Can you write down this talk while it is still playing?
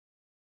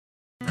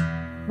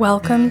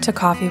Welcome to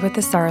Coffee with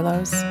the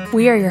Sarlos.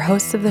 We are your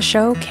hosts of the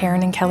show,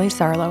 Karen and Kelly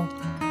Sarlo.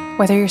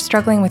 Whether you're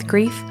struggling with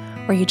grief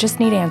or you just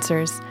need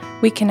answers,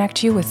 we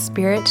connect you with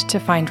spirit to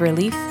find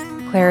relief,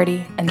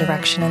 clarity, and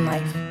direction in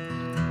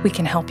life. We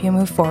can help you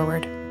move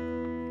forward.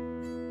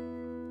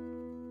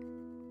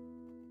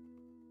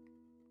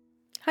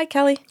 Hi,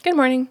 Kelly. Good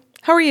morning.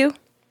 How are you?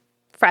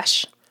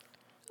 Fresh.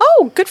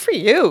 Oh, good for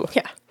you.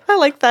 Yeah. I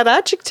like that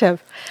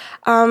adjective.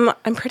 I'm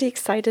pretty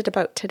excited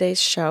about today's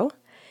show.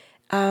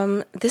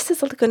 This is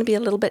going to be a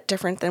little bit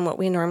different than what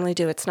we normally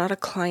do. It's not a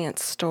client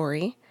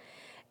story.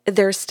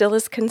 There still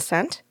is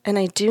consent, and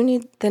I do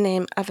need the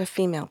name of a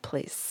female,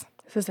 please.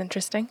 This is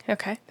interesting.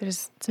 Okay.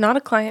 It's not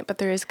a client, but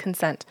there is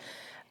consent.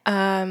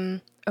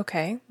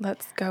 Okay.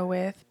 Let's go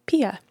with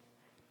Pia.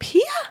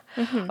 Pia?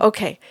 Mm-hmm.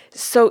 Okay.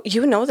 So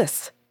you know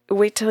this.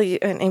 Wait till you,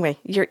 anyway,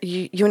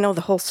 you know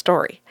the whole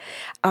story.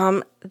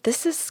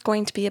 This is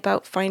going to be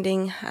about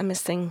finding a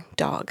missing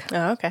dog.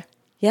 Oh, okay.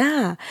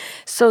 Yeah.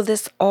 So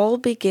this all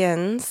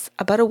begins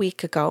about a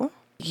week ago.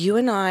 You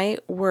and I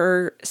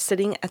were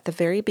sitting at the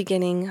very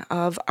beginning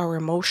of our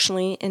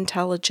Emotionally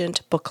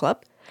Intelligent book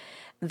club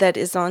that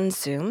is on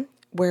Zoom,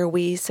 where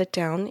we sit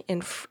down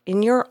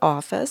in your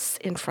office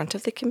in front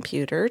of the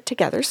computer,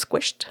 together,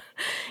 squished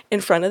in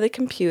front of the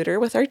computer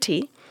with our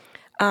tea,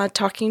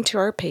 talking to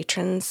our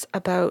patrons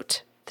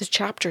about the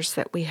chapters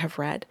that we have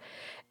read.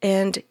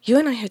 And you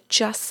and I had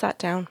just sat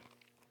down.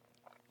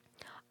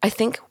 I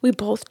think we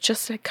both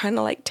just had kind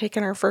of like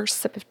taken our first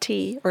sip of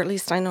tea, or at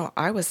least I know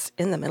I was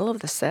in the middle of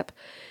the sip,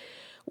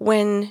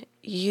 when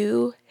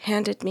you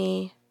handed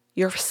me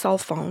your cell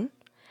phone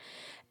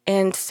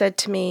and said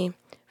to me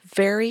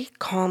very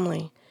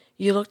calmly,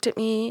 you looked at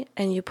me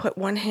and you put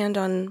one hand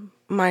on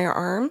my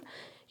arm,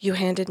 you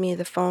handed me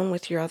the phone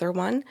with your other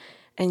one,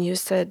 and you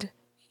said,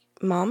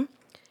 Mom,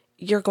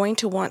 you're going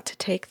to want to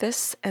take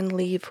this and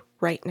leave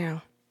right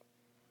now.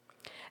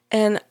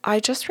 And I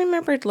just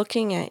remembered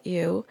looking at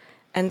you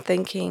and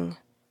thinking,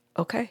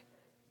 okay,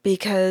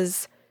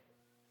 because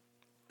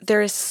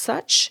there is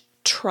such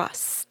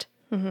trust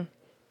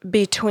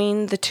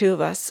between the two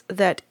of us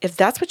that if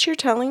that's what you're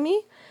telling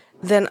me,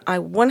 then I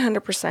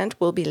 100%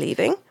 will be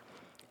leaving.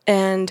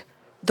 And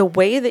the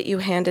way that you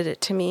handed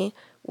it to me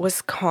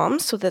was calm,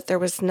 so that there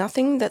was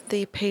nothing that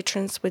the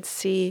patrons would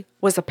see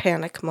was a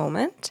panic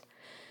moment.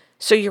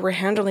 So you were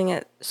handling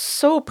it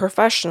so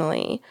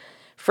professionally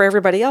for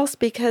everybody else,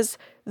 because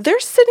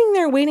they're sitting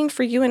there waiting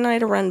for you and I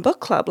to run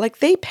book club. Like,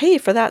 they pay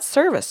for that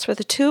service for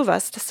the two of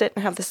us to sit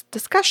and have this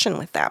discussion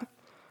with them.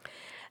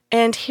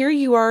 And here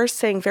you are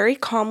saying very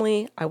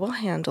calmly, I will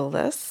handle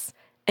this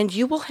and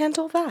you will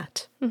handle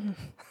that.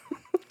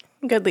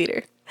 Mm-hmm. Good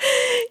leader.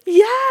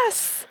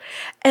 Yes.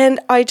 And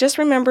I just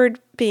remembered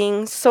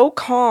being so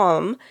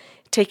calm,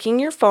 taking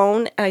your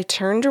phone. I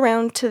turned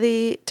around to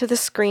the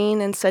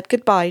screen and said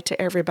goodbye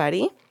to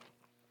everybody.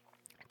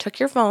 Took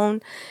your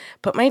phone,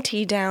 put my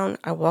tea down.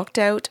 I walked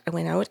out. I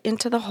went out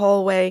into the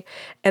hallway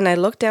and I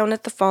looked down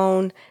at the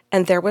phone,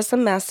 and there was a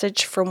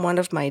message from one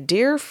of my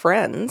dear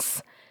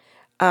friends,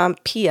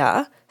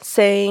 Pia,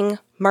 saying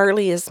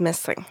Marley is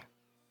missing.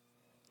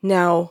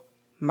 Now,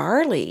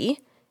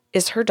 Marley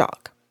is her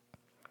dog.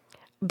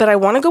 But I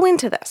want to go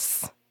into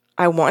this.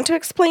 I want to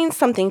explain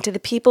something to the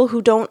people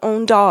who don't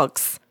own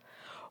dogs,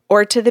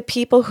 or to the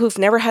people who've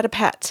never had a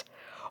pet,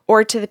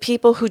 or to the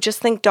people who just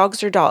think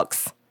dogs are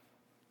dogs.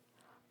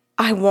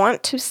 I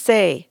want to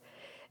say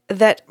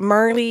that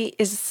Marley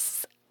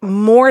is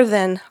more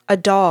than a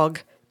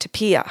dog to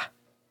Pia.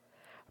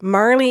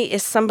 Marley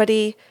is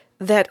somebody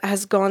that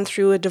has gone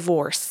through a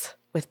divorce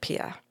with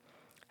Pia,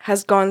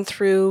 has gone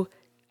through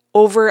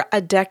over a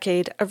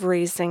decade of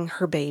raising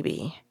her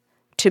baby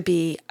to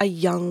be a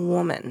young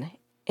woman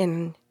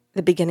in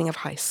the beginning of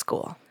high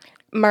school.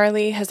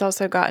 Marley has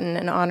also gotten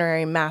an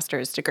honorary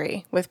master's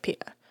degree with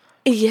Pia.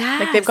 Yes.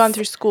 Like, they've gone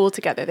through school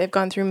together. They've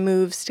gone through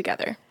moves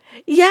together.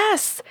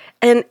 Yes.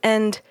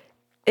 And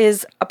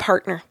is a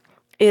partner,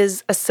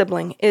 is a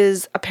sibling,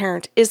 is a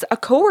parent, is a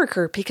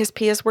coworker, because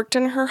Pia's worked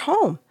in her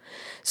home.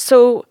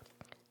 So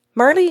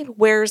Marley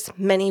wears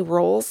many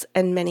roles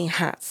and many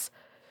hats.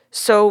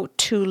 So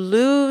to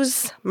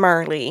lose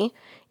Marley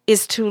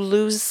is to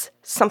lose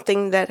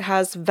something that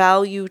has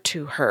value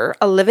to her,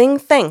 a living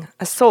thing,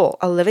 a soul,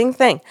 a living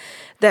thing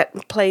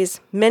that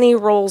plays many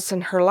roles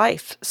in her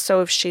life.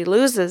 So if she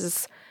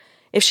loses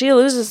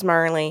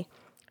Marley,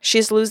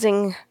 she's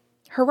losing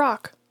her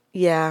rock.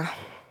 Yeah.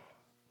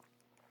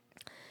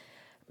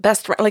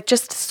 Best friend, like,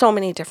 just so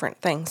many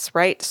different things,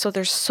 right? So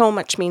there's so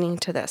much meaning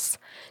to this.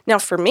 Now,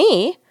 for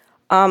me,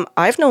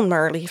 I've known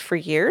Marley for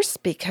years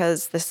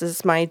because this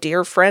is my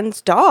dear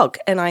friend's dog,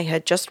 and I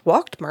had just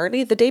walked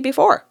Marley the day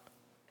before.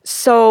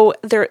 So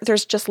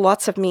there's just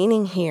lots of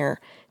meaning here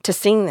to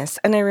seeing this.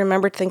 And I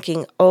remembered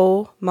thinking,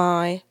 oh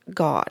my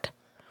God.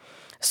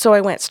 So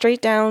I went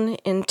straight down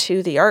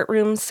into the art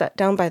room, sat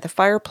down by the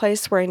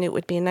fireplace where I knew it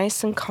would be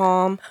nice and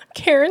calm.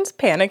 Karen's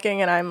panicking,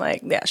 and I'm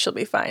like, yeah, she'll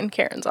be fine.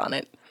 Karen's on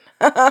it.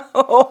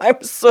 Oh,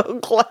 I'm so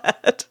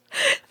glad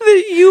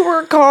that you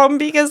were calm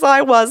because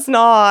I was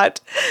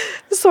not.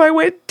 So I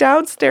went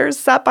downstairs,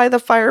 sat by the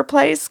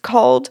fireplace,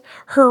 called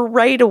her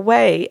right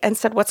away and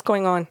said, what's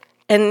going on?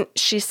 And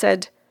she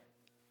said,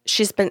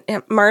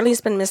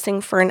 Marley's been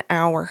missing for an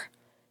hour.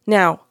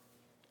 Now,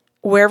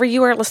 wherever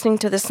you are listening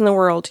to this in the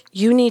world,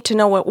 you need to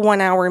know what 1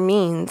 hour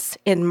means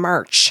in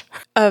March.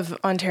 Of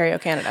Ontario,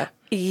 Canada.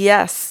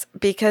 Yes,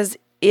 because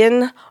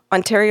in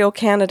Ontario,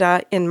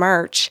 Canada in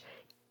March,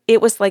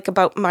 it was like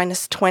about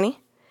 -20.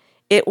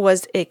 It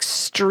was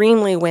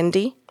extremely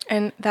windy.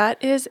 And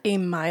that is a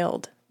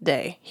mild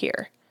day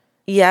here.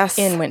 Yes.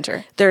 In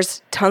winter.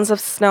 There's tons of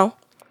snow.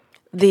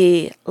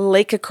 The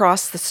lake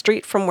across the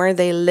street from where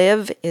they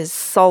live is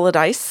solid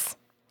ice.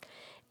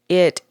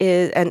 It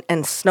is,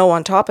 and snow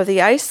on top of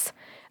the ice.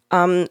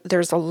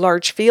 There's a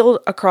large field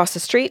across the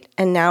street,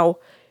 and now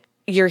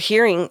you're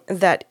hearing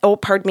that, oh,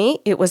 pardon me,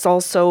 it was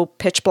also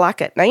pitch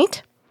black at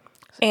night.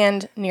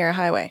 And near a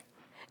highway.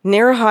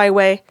 Near a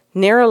highway,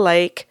 near a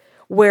lake,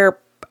 where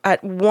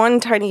at one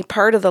tiny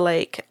part of the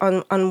lake,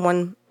 on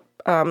one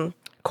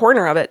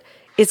corner of it,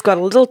 it's got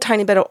a little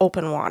tiny bit of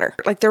open water.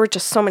 Like, there were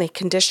just so many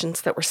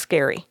conditions that were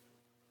scary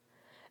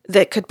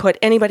that could put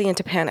anybody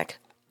into panic.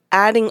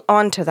 Adding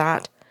on to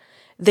that,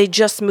 they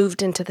just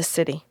moved into the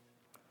city.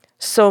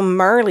 So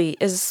Marley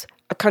is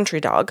a country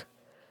dog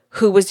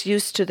who was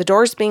used to the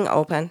doors being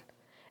open,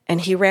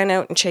 and he ran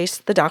out and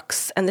chased the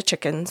ducks and the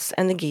chickens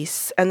and the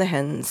geese and the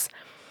hens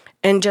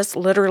and just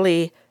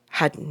literally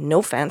had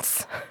no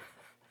fence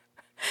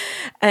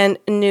and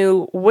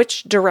knew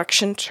which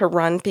direction to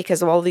run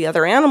because all the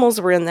other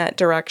animals were in that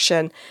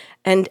direction,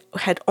 and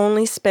had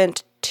only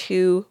spent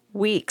 2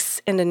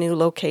 weeks in a new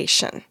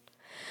location.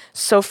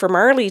 So for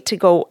Marley to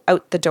go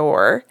out the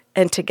door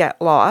and to get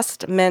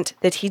lost meant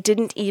that he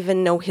didn't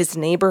even know his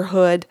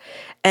neighborhood,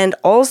 and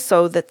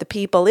also that the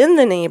people in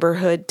the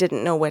neighborhood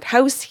didn't know what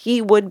house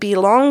he would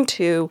belong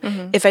to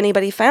if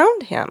anybody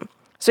found him.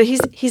 So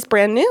he's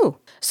brand new.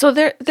 So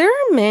there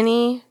are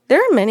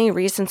many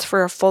reasons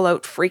for a full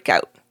out freak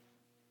out.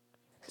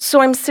 So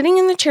I'm sitting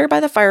in the chair by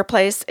the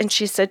fireplace, and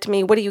she said to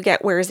me, "What do you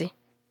get? Where is he?"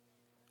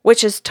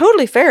 Which is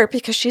totally fair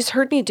because she's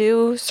heard me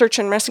do search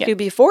and rescue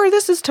before.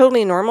 This is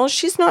totally normal.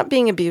 She's not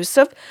being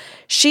abusive.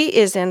 She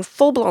is in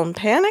full-blown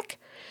panic,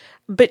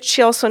 but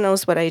she also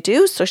knows what I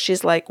do. So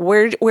she's like,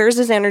 where's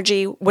his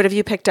energy? What have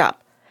you picked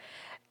up?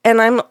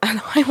 And I'm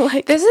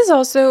like, This is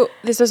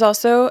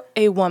also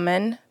a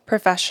woman,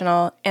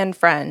 professional and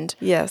friend,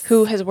 Yes.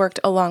 who has worked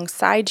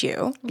alongside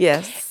you.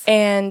 yes,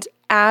 And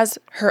as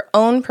her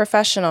own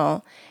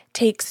professional,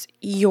 takes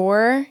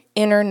your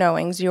inner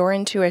knowings, your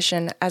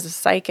intuition as a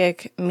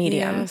psychic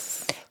medium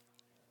yes,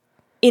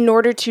 in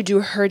order to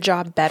do her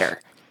job better.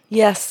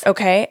 yes.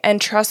 Okay? And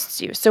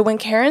trusts you. So when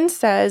Karen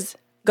says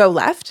go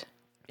left,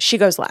 she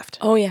goes left.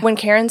 Oh, yeah. When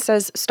Karen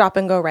says stop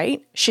and go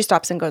right, she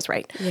stops and goes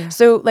right. Yeah.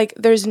 So like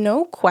there's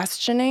no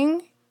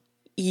questioning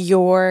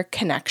your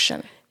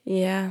connection.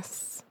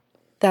 Yes.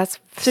 That's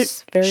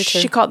very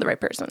true. She called the right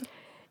person.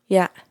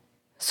 Yeah.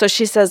 So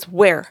she says,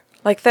 where?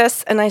 Like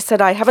this. And I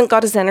said, I haven't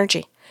got his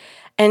energy.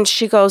 And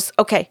she goes,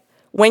 okay,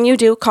 when you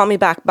do, call me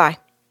back. Bye.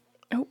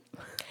 Oh.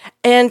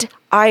 And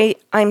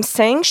I'm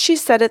saying she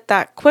said it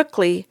that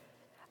quickly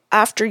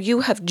after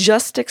you have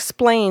just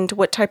explained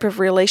what type of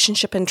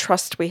relationship and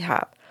trust we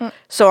have.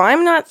 So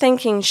I'm not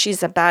thinking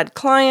she's a bad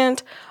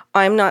client.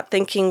 I'm not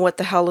thinking what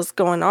the hell is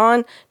going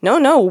on.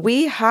 No,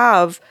 we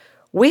have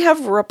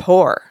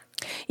rapport.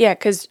 Yeah,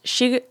 because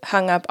she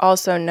hung up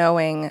also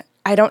knowing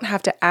I don't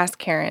have to ask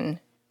Karen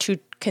to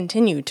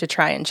continue to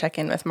try and check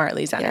in with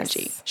Marley's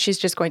energy. Yes. She's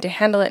just going to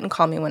handle it and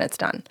call me when it's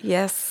done.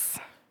 Yes.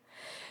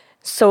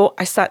 So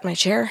I sat in my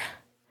chair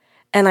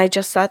and I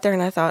just sat there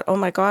and I thought, oh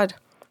my God,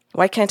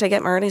 why can't I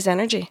get Marley's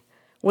energy?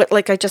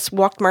 I just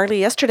walked Marley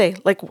yesterday,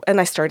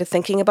 and I started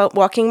thinking about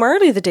walking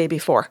Marley the day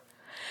before.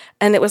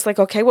 And it was like,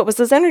 okay, what was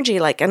his energy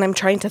like? And I'm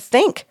trying to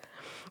think.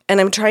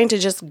 And I'm trying to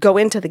just go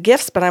into the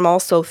gifts, but I'm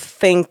also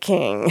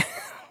thinking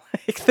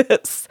like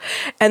this.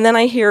 And then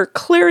I hear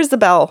clear as a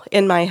bell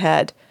in my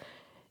head,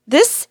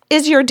 "This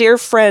is your dear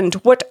friend.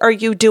 What are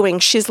you doing?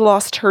 She's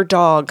lost her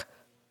dog.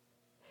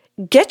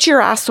 Get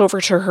your ass over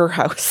to her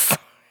house.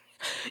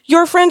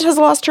 Your friend has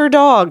lost her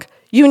dog.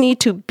 You need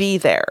to be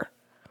there."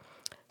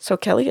 So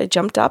Kelly, I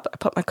jumped up, I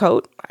put my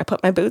coat, I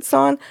put my boots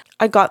on,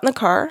 I got in the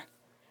car,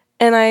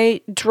 and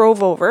I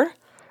drove over,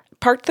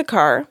 parked the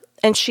car,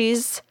 and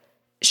she's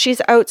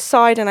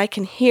outside, and I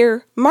can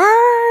hear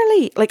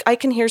Marley, I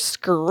can hear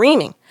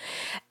screaming.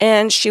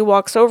 And she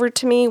walks over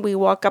to me, we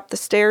walk up the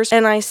stairs,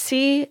 and I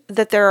see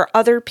that there are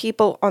other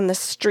people on the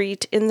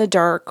street in the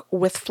dark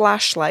with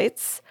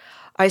flashlights.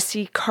 I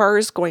see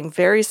cars going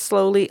very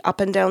slowly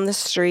up and down the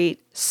street,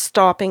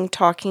 stopping,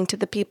 talking to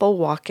the people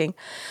walking.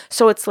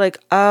 So it's like,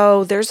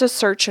 oh, there's a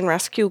search and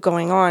rescue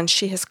going on.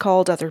 She has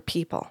called other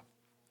people.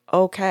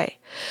 Okay.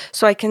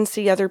 So I can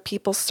see other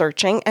people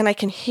searching, and I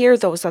can hear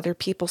those other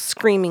people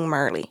screaming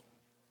Marley.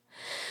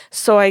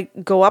 So I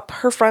go up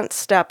her front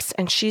steps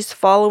and she's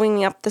following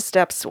me up the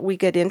steps. We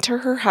get into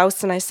her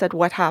house and I said,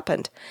 what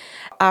happened?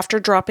 After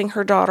dropping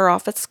her daughter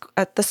off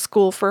at the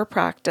school for a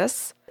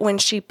practice, when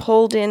she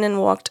pulled in and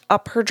walked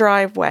up her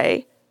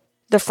driveway,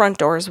 the front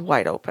door is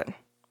wide open.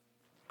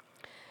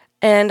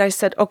 And I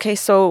said, okay,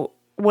 so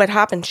what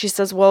happened? She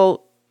says,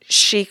 well,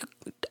 she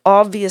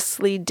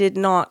obviously did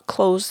not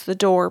close the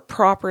door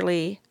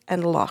properly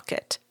and lock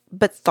it,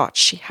 but thought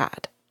she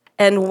had.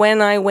 And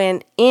when I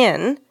went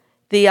in,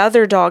 the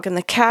other dog and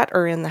the cat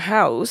are in the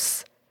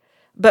house,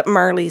 but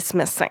Marley's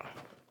missing.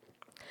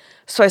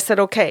 So I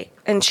said, okay.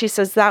 And she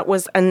says, that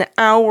was an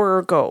hour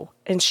ago.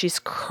 And she's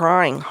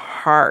crying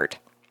hard.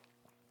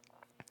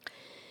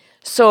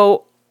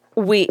 So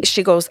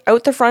she goes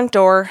out the front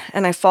door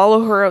and I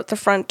follow her out the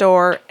front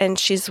door and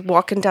she's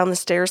walking down the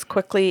stairs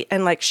quickly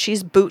and like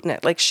she's booting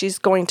it, like she's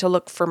going to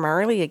look for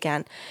Marley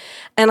again.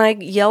 And I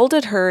yelled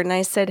at her and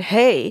I said,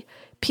 hey,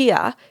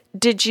 Pia,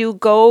 did you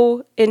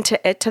go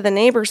to the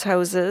neighbors'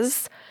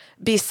 houses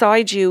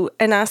beside you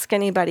and ask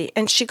anybody?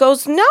 And she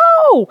goes,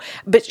 no,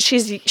 but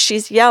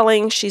she's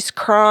yelling, she's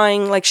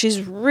crying, like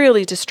she's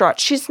really distraught.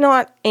 She's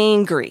not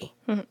angry.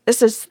 Mm-hmm.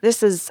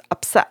 This is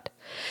upset.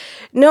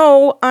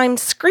 No, I'm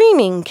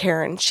screaming,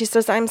 Karen. She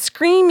says, I'm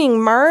screaming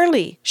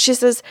Marley. She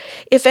says,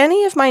 if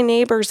any of my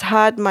neighbors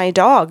had my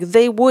dog,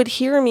 they would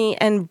hear me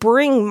and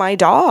bring my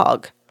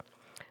dog.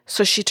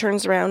 So she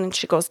turns around and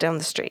she goes down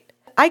the street.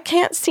 I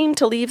can't seem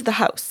to leave the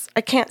house.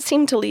 I can't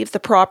seem to leave the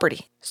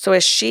property. So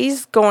as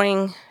Pia's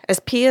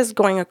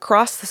going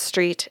across the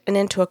street and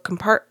into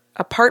a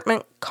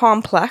apartment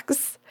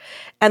complex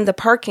and the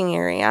parking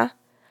area,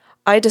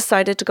 I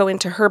decided to go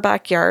into her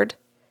backyard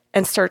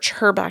and search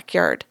her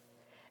backyard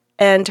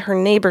and her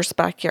neighbor's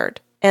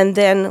backyard. And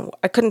then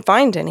I couldn't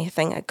find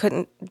anything.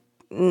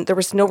 There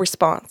was no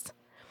response.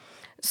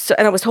 So,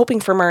 and I was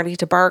hoping for Marley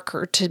to bark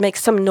or to make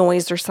some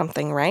noise or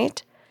something,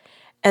 right?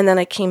 And then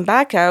I came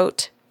back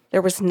out.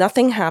 There was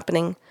nothing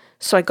happening.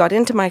 So I got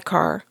into my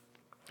car.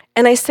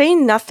 And I say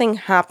nothing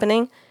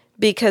happening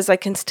because I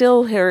can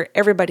still hear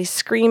everybody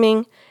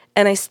screaming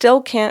and I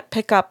still can't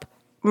pick up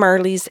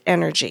Marley's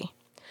energy.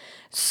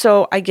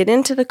 So I get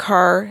into the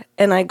car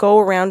and I go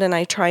around and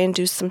I try and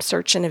do some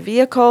search in a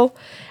vehicle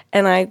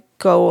and I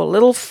go a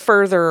little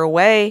further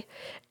away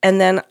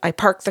and then I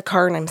park the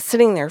car and I'm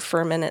sitting there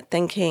for a minute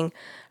thinking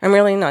I'm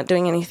really not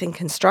doing anything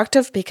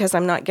constructive because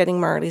I'm not getting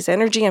Marley's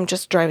energy. I'm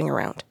just driving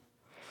around.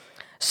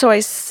 So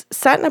I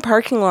sat in a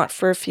parking lot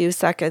for a few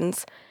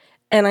seconds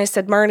and I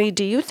said, Marley,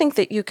 do you think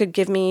that you could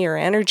give me your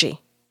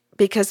energy?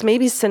 Because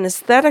maybe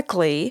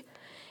synesthetically,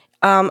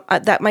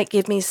 that might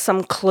give me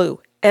some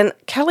clue. And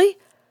Kelly,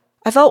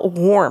 I felt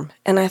warm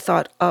and I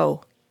thought,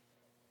 oh,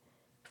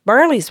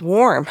 Marley's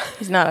warm.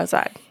 He's not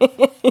outside.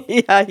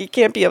 Yeah, he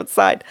can't be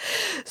outside.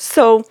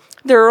 So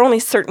there are only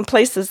certain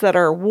places that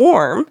are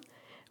warm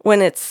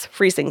when it's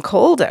freezing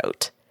cold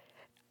out.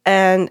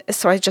 And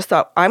so I just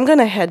thought, I'm going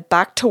to head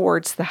back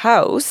towards the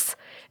house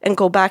and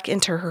go back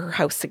into her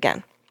house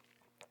again.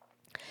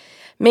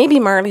 Maybe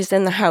Marley's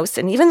in the house.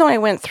 And even though I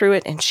went through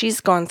it and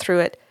she's gone through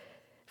it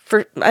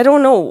I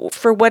don't know,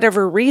 for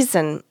whatever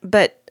reason,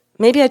 but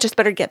maybe I just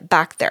better get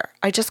back there.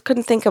 I just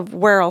couldn't think of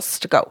where else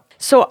to go.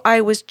 So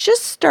I was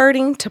just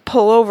starting to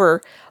pull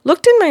over,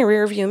 looked in my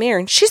rearview mirror,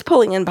 and she's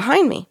pulling in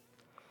behind me.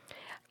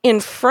 In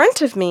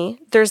front of me,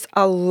 there's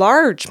a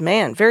large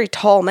man, very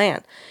tall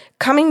man,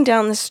 coming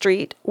down the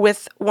street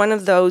with one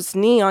of those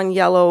neon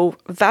yellow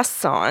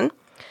vests on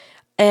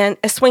and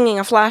swinging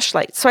a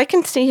flashlight. So I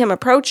can see him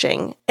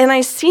approaching, and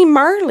I see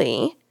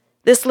Marley,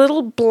 this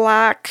little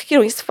black,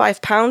 he's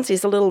 5 pounds,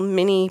 he's a little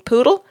mini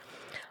poodle.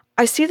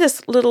 I see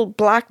this little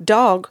black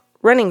dog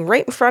running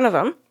right in front of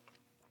him,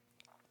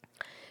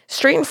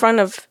 straight in front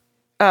of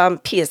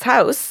Pia's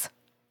house,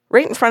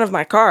 right in front of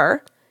my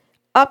car,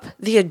 up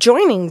the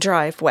adjoining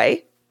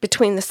driveway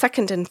between the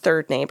second and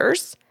third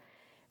neighbors,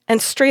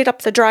 and straight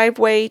up the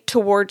driveway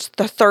towards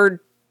the third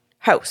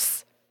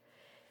house.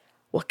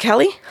 Well,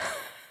 Kelly,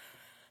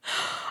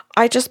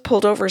 I just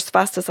pulled over as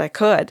fast as I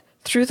could,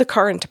 threw the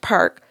car into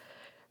park,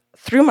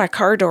 threw my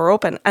car door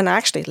open, and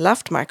actually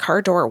left my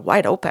car door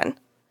wide open,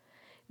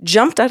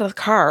 jumped out of the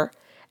car,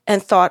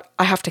 and thought,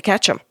 I have to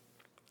catch him.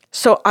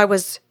 So I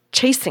was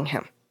chasing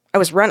him. I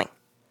was running.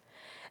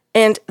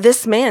 And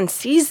this man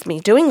sees me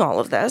doing all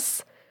of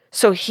this,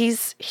 so he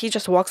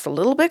just walks a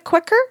little bit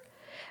quicker.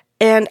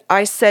 And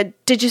I said,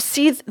 did you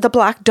see the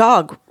black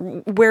dog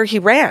where he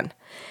ran?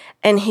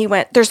 And he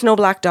went, there's no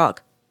black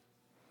dog.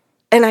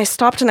 And I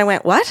stopped and I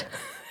went, what?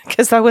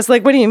 Because I was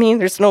like, what do you mean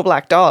there's no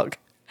black dog?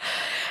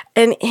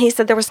 And he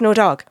said, there was no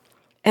dog.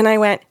 And I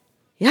went,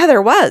 yeah,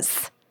 there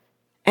was.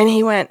 And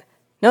he went,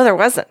 no, there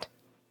wasn't.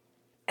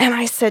 And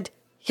I said,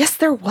 yes,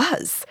 there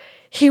was.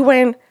 He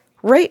went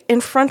right in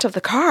front of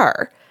the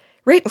car,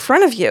 right in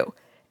front of you.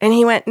 And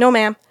he went, no,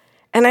 ma'am.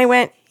 And I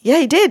went, yeah,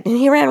 he did. And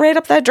he ran right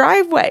up that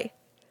driveway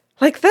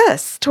like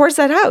this towards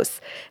that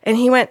house. And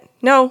he went,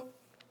 no.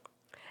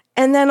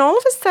 And then all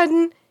of a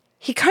sudden,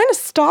 he kind of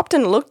stopped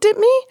and looked at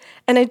me.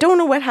 And I don't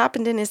know what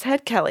happened in his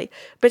head, Kelly,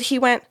 but he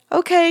went,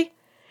 okay.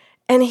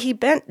 And he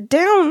bent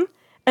down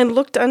and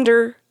looked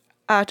under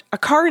a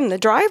car in the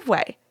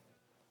driveway.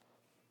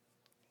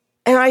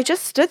 And I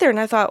just stood there and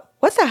I thought,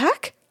 what the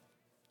heck?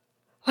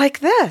 Like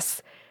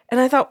this. And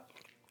I thought,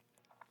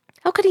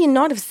 how could he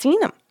not have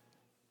seen him?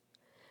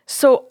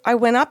 So I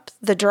went up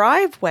the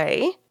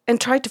driveway and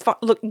tried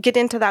to get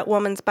into that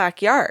woman's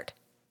backyard.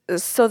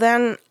 So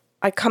then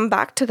I come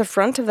back to the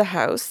front of the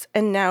house,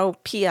 and now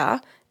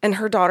Pia and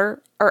her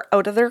daughter are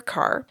out of their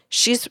car.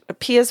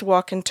 Pia's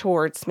walking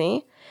towards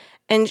me.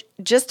 And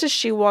just as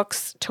she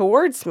walks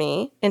towards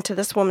me into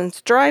this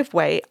woman's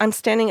driveway, I'm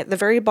standing at the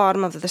very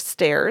bottom of the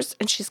stairs,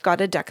 and she's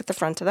got a deck at the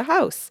front of the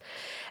house.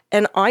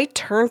 And I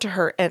turned to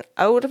her, and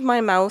out of my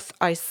mouth,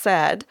 I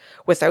said,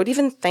 without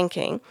even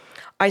thinking,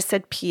 I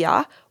said,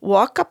 Pia,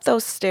 walk up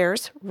those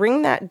stairs,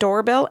 ring that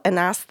doorbell, and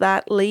ask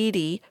that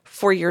lady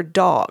for your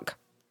dog.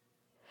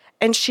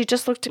 And she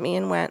just looked at me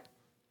and went,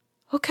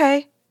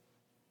 okay.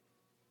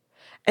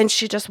 And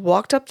she just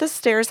walked up the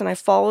stairs, and I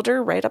followed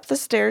her right up the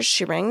stairs.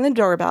 She rang the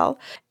doorbell,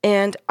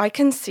 and I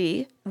can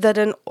see that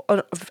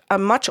a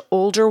much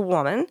older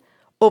woman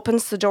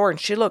opens the door, and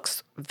she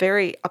looks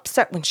very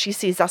upset when she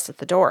sees us at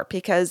the door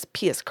because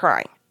Pia's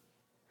crying.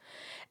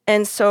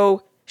 And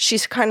so she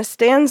kind of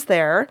stands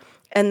there,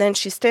 and then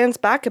she stands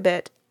back a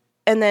bit,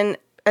 and then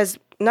as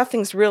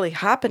nothing's really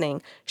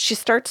happening, she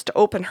starts to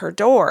open her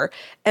door,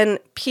 and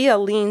Pia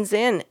leans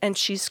in, and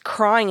she's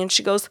crying, and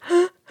she goes,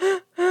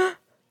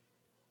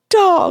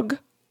 dog.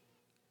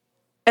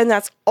 And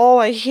that's all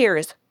I hear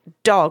is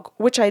dog,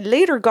 which I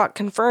later got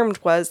confirmed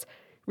was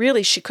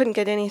really she couldn't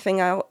get anything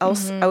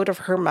else out of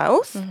her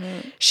mouth.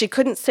 She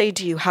couldn't say,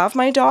 do you have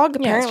my dog?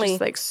 Apparently, it's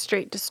just like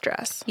straight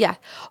distress. Yeah.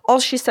 All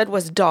she said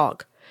was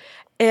dog.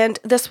 And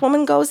this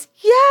woman goes,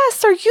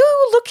 yes, are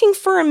you looking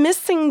for a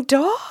missing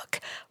dog?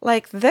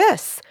 Like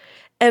this.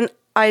 And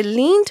I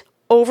leaned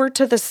over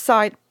to the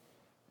side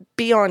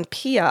beyond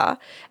Pia,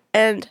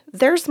 and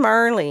there's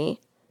Marley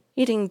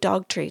eating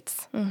dog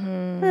treats.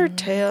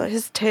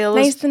 His tail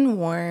nice is and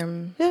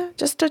warm. Yeah,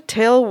 just a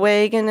tail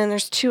wagging, and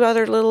there's two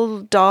other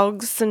little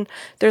dogs, and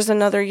there's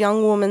another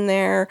young woman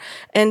there,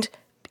 and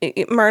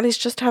Marley's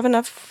just having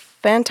a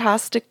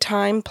fantastic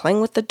time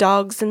playing with the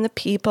dogs and the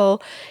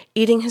people,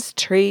 eating his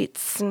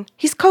treats, and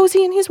he's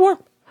cozy and he's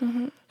warm.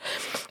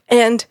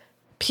 And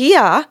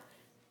Pia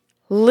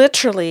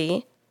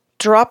literally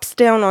drops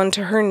down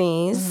onto her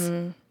knees,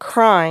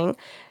 crying,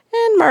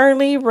 and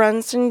Marley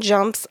runs and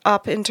jumps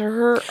up into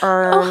her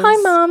arms. Oh, hi,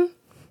 Mom.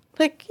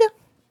 Like, yeah.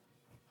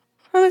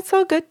 Oh, it's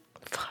all good.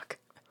 Fuck.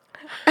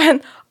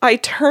 And I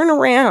turn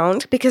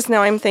around because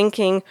now I'm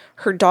thinking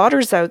her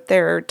daughter's out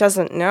there,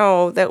 doesn't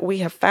know that we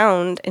have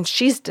found, and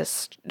she's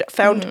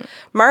found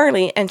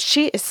Marley, and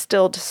she is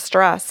still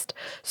distressed.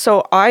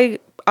 So I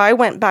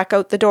went back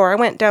out the door. I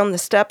went down the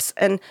steps,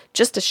 and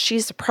just as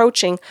she's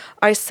approaching,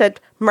 I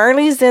said,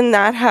 Marley's in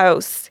that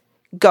house.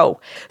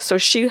 Go. So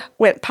she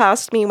went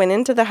past me, went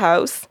into the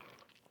house,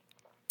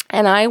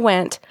 and I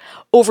went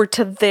over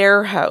to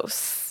their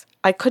house.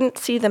 I couldn't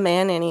see the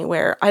man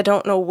anywhere. I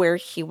don't know where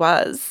he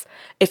was,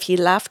 if he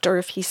left or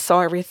if he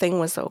saw everything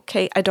was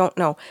okay. I don't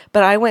know.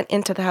 But I went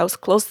into the house,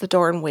 closed the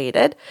door, and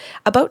waited.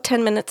 About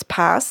 10 minutes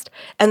passed,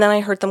 and then I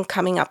heard them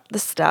coming up the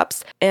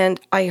steps, and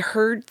I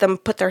heard them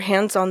put their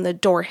hands on the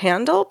door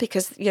handle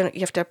because, you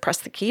have to press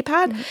the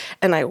keypad.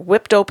 And I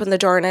whipped open the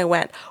door, and I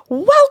went,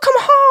 welcome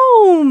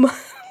home!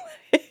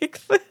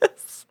 Like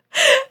this.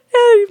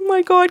 Oh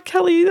my God,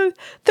 Kelly,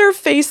 their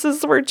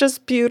faces were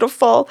just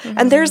beautiful.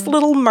 And there's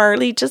little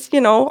Marley just,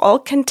 all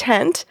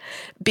content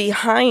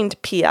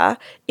behind Pia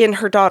in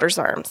her daughter's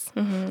arms.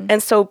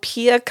 And so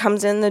Pia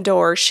comes in the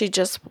door. She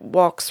just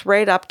walks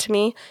right up to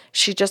me.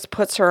 She just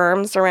puts her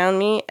arms around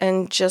me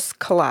and just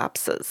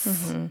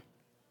collapses.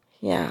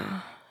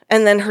 Yeah.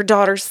 And then her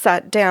daughter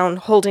sat down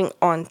holding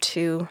on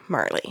to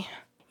Marley.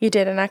 You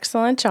did an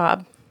excellent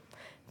job.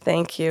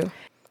 Thank you.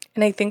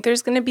 And I think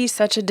there's going to be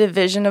such a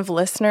division of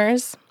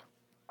listeners,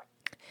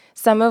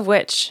 some of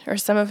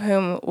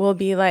whom will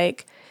be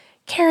like,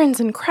 Karen's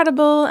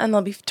incredible, and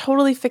they'll be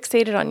totally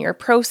fixated on your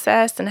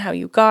process and how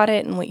you got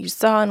it and what you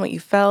saw and what you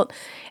felt.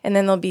 And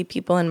then there'll be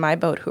people in my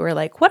boat who are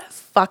like, what a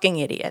fucking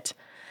idiot.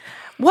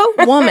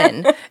 What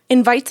woman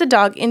invites a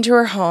dog into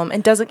her home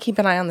and doesn't keep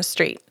an eye on the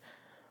street?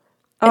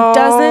 And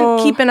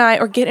doesn't keep an eye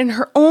or get in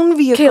her own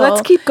vehicle. Okay,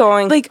 let's keep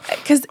going. Like,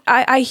 because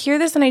I hear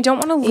this and I don't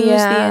want to lose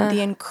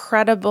the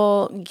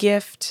incredible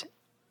gift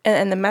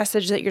and the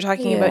message that you're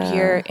talking about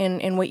here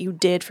in what you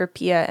did for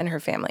Pia and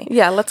her family.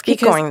 Yeah, let's keep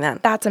going then.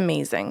 That's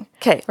amazing.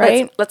 Okay,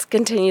 right? Let's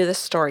continue this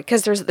story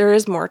because there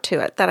is more to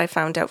it that I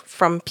found out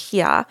from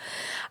Pia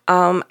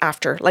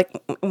after,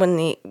 like when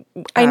the...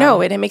 I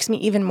know it. It makes me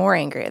even more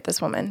angry at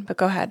this woman, but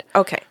go ahead.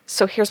 Okay,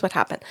 so here's what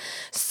happened.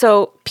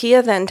 So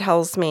Pia then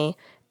tells me...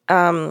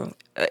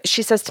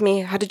 she says to me,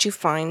 how did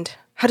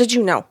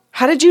you know?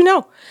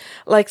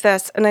 Like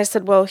this. And I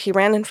said, well, he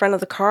ran in front of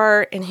the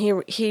car and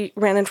he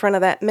ran in front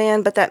of that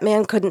man, but that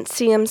man couldn't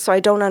see him. So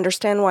I don't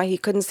understand why he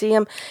couldn't see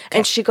him. Okay.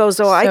 And she goes,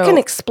 I can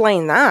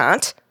explain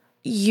that.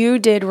 You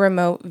did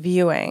remote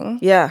viewing.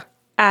 Yeah.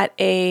 At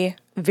a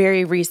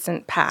very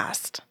recent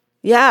past.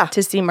 Yeah.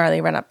 to see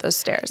Marley run up those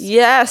stairs.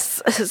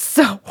 Yes.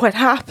 So what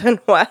happened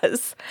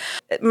was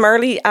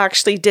Marley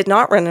actually did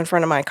not run in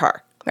front of my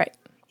car. Right.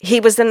 He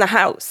was in the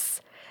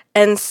house.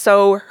 And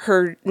so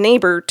her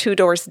neighbor 2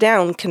 doors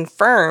down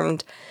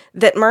confirmed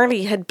that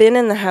Marley had been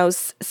in the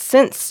house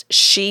since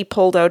she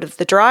pulled out of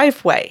the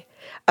driveway.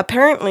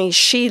 Apparently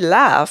she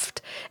left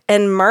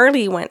and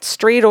Marley went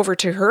straight over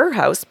to her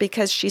house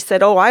because she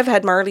said, oh, I've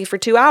had Marley for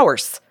 2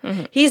 hours.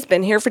 He's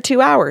been here for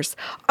 2 hours.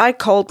 I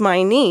called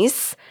my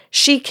niece.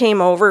 She came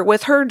over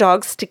with her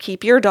dogs to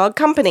keep your dog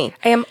company.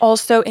 I am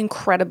also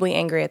incredibly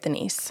angry at the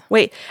niece.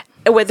 Wait,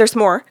 there's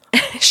more.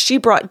 She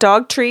brought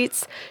dog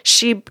treats.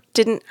 She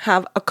didn't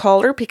have a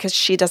collar because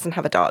she doesn't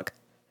have a dog.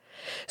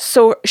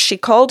 So she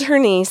called her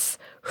niece,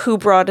 who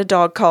brought a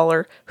dog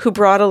collar, who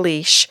brought a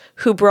leash,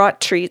 who brought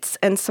treats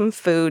and some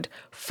food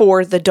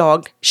for the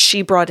dog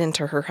she brought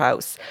into her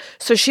house.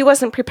 So she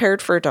wasn't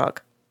prepared for a dog.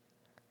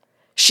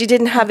 She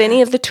didn't have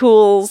any of the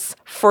tools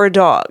for a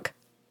dog.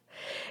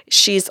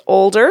 She's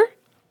older,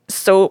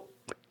 so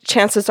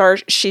chances are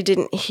she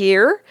didn't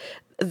hear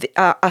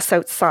us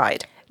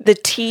outside. The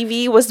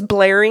TV was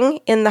blaring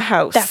in the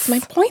house. That's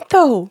my point,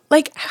 though.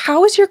 Like,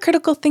 how is your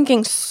critical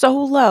thinking so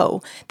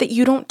low that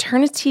you don't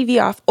turn a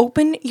TV off,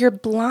 open your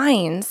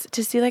blinds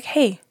to see, like,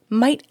 hey,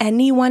 might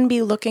anyone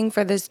be looking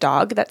for this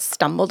dog that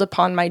stumbled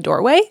upon my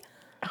doorway?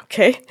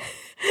 Okay.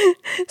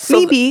 So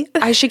Maybe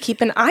I should keep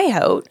an eye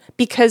out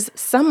because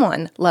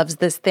someone loves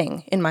this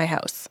thing in my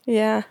house.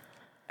 yeah.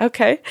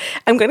 Okay.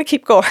 I'm going to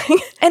keep going.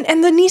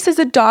 And the niece is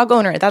a dog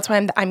owner. That's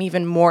why I'm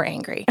even more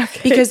angry.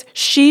 Okay. Because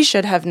she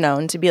should have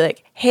known to be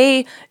like,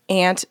 hey,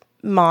 aunt,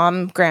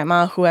 mom,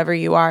 grandma, whoever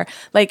you are,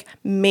 like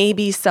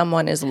maybe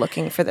someone is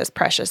looking for this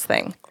precious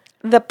thing.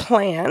 The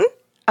plan,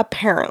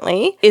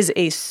 apparently, Is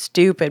a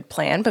stupid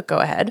plan, but go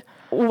ahead.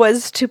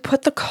 was to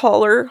put the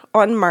collar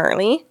on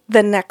Marley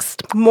the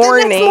next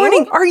morning. The next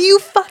morning? Are you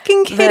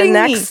fucking kidding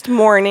the me? next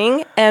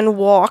morning and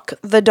walk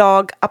the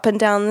dog up and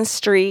down the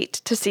street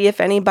to see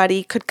if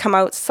anybody could come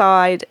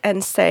outside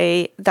and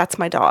say, that's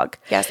my dog.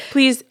 Yes,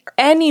 please,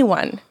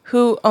 anyone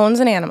who owns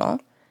an animal,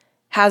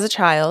 has a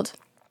child,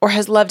 or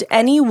has loved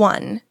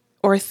anyone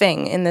or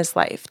thing in this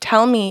life,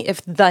 tell me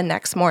if the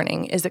next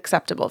morning is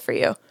acceptable for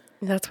you.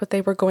 That's what they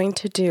were going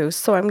to do.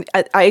 So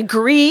I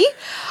agree.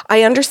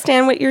 I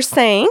understand what you're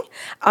saying.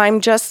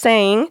 I'm just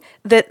saying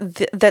that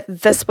that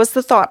this was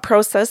the thought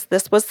process.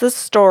 This was the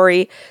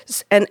story.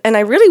 And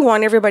I really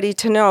want everybody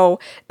to know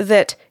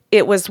that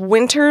it was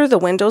winter. The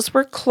windows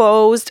were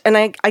closed. And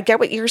I get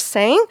what you're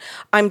saying.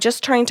 I'm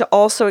just trying to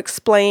also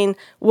explain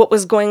what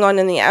was going on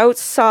in the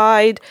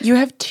outside. You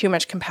have too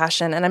much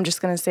compassion. And I'm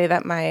just going to say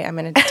that I'm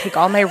going to take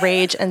all my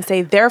rage and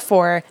say,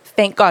 therefore,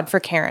 thank God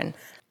for Karen.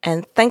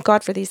 And thank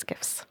God for these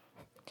gifts.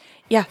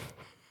 Yeah.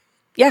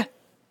 Yeah.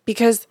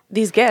 Because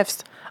these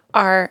gifts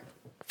are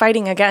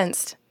fighting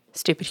against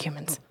stupid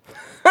humans.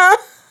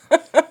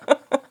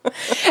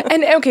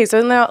 And okay,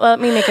 so now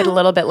let me make it a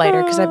little bit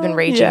lighter because I've been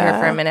raging here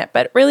for a minute.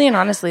 But really and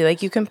honestly,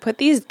 like you can put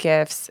these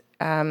gifts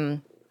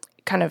kind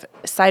of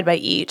side by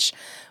each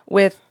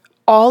with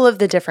all of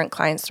the different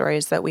client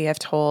stories that we have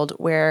told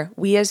where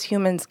we as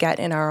humans get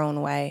in our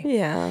own way.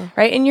 Yeah.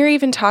 Right? And you're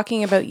even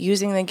talking about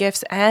using the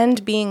gifts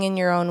and being in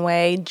your own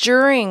way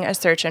during a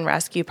search and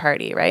rescue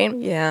party, right?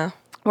 Yeah.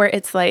 Where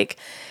it's like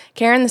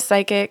Karen the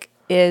psychic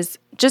is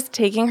just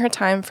taking her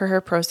time for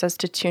her process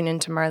to tune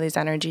into Marley's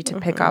energy to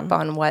pick up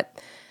on what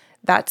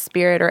that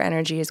spirit or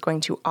energy is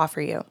going to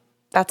offer you.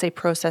 That's a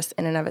process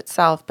in and of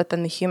itself. But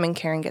then the human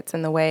Karen gets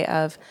in the way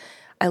of,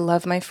 I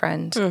love my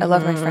friend. I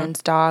love my friend's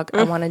dog.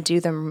 I want to do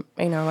them,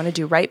 I want to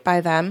do right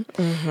by them.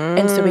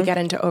 And so we get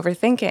into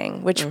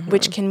overthinking,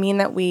 which can mean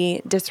that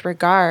we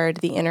disregard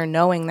the inner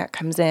knowing that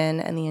comes in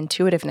and the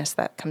intuitiveness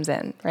that comes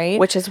in, right?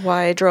 Which is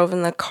why I drove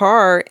in the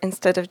car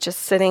instead of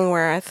just sitting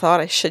where I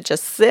thought I should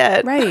just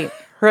sit. Right.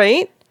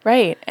 Right?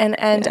 Right. And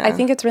I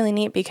think it's really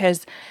neat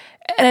because,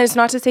 and it's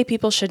not to say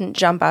people shouldn't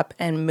jump up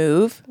and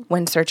move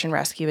when search and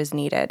rescue is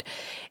needed.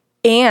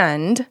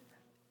 And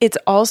it's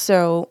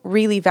also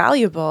really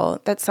valuable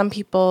that some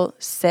people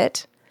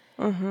sit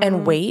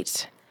and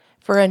wait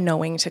for a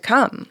knowing to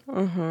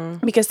come.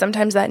 Because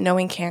sometimes that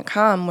knowing can't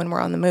come when we're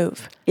on the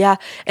move. Yeah.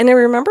 And I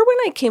remember when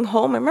I came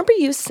home, I remember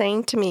you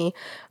saying to me,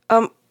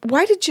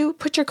 why did you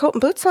put your coat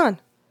and boots on?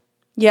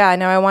 Yeah,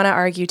 now I want to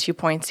argue 2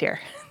 points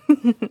here.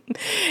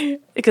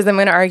 Because I'm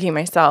going to argue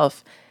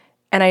myself.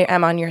 And I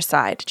am on your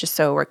side, just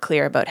so we're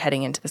clear about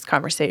heading into this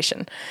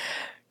conversation.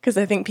 Because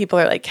I think people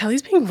are like,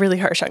 Kelly's being really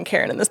harsh on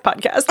Karen in this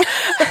podcast.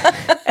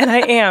 And I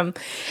am.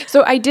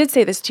 So I did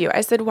say this to you.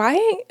 I said,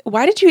 why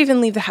did you even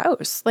leave the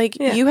house? Like,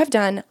 you have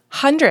done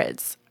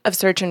hundreds of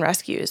search and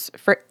rescues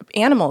for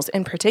animals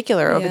in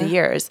particular over the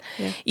years.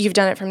 Yeah. You've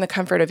done it from the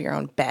comfort of your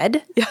own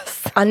bed.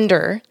 Yes.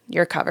 Under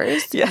your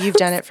covers. Yes. You've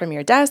done it from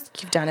your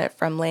desk. You've done it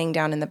from laying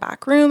down in the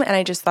back room. And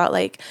I just thought,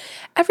 like,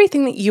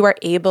 everything that you are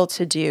able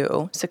to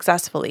do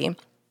successfully,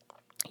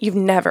 you've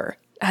never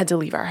had to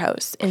leave our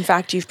house. In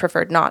fact, you've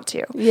preferred not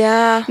to.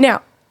 Yeah.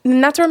 Now,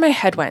 and that's where my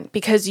head went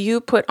because you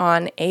put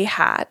on a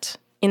hat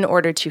in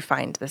order to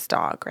find this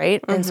dog,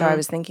 right? And so I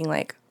was thinking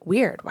like,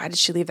 weird, why did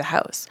she leave the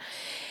house?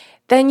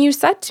 Then you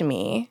said to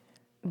me,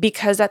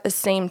 because at the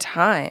same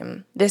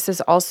time, this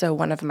is also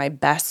one of my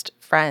best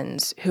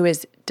friends who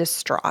is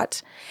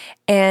distraught.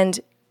 And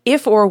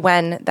if or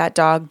when that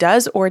dog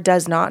does or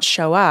does not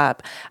show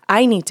up,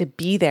 I need to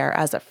be there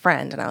as a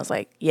friend. And I was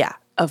like, yeah,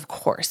 of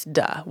course,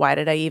 duh. Why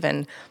did I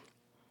even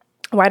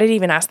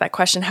ask that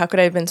question? How could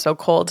I have been so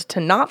cold to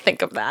not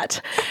think of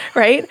that,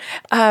 right?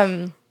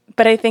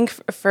 But I think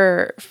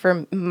for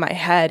my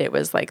head, it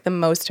was like the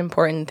most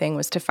important thing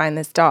was to find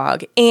this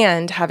dog,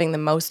 and having the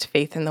most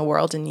faith in the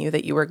world in you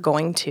that you were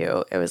going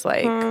to. It was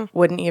like,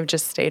 wouldn't you have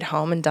just stayed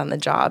home and done the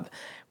job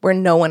where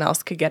no one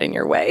else could get in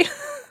your way?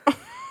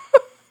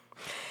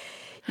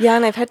 Yeah,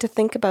 and I've had to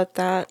think about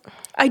that.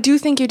 I do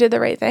think you did the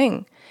right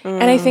thing.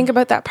 And I think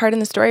about that part in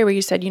the story where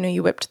you said,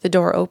 you whipped the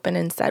door open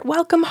and said,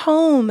 welcome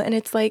home. And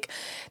it's like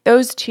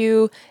those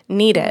two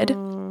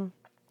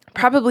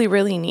probably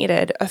really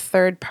needed a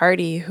third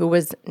party who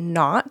was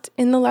not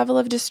in the level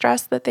of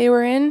distress that they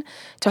were in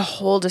to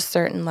hold a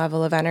certain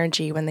level of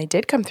energy when they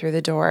did come through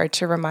the door,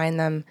 to remind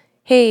them,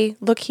 hey,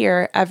 look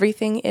here,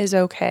 everything is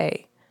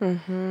okay.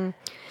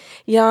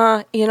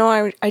 Yeah,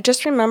 I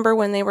just remember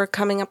when they were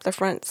coming up the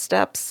front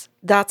steps,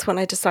 that's when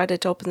I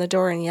decided to open the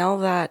door and yell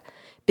that,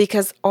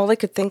 because all I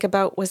could think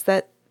about was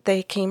that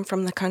they came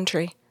from the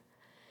country.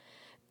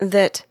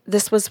 That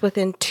this was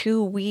within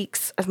 2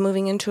 weeks of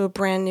moving into a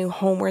brand new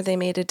home where they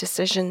made a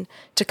decision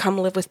to come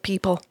live with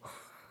people.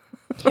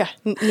 Yeah,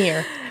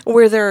 near.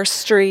 Where there are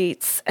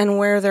streets and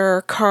where there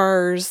are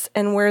cars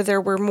and where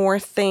there were more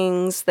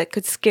things that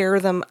could scare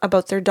them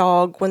about their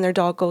dog when their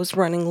dog goes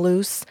running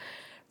loose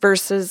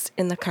versus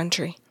in the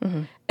country.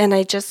 And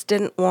I just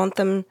didn't want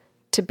them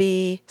to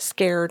be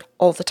scared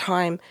all the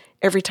time,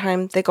 every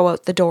time they go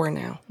out the door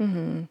now.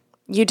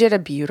 You did a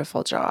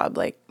beautiful job,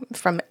 like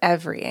from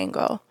every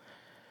angle.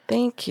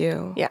 Thank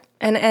you. Yeah.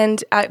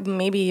 And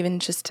maybe even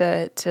just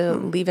to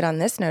leave it on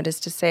this note is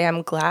to say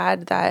I'm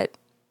glad that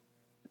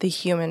the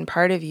human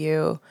part of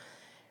you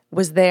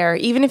was there.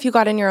 Even if you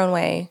got in your own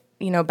way,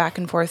 back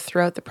and forth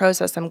throughout the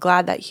process, I'm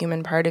glad that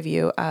human part of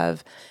you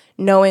of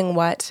knowing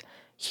what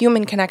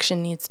human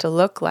connection needs to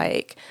look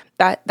like,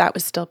 that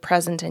was still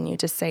present in you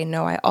to say,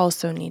 no, I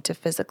also need to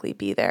physically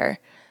be there,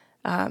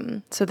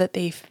 so that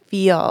they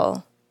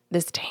feel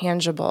this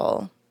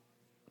tangible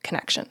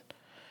connection.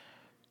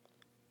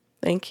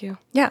 Thank you.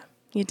 Yeah,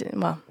 you did.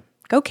 Well,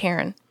 go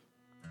Karen.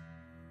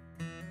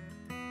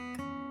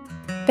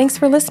 Thanks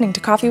for listening to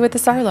Coffee with the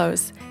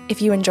Sarlos.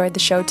 If you enjoyed the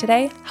show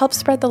today, help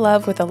spread the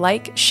love with a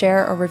like,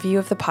 share, or review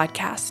of the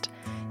podcast.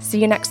 See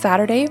you next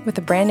Saturday with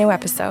a brand new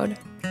episode.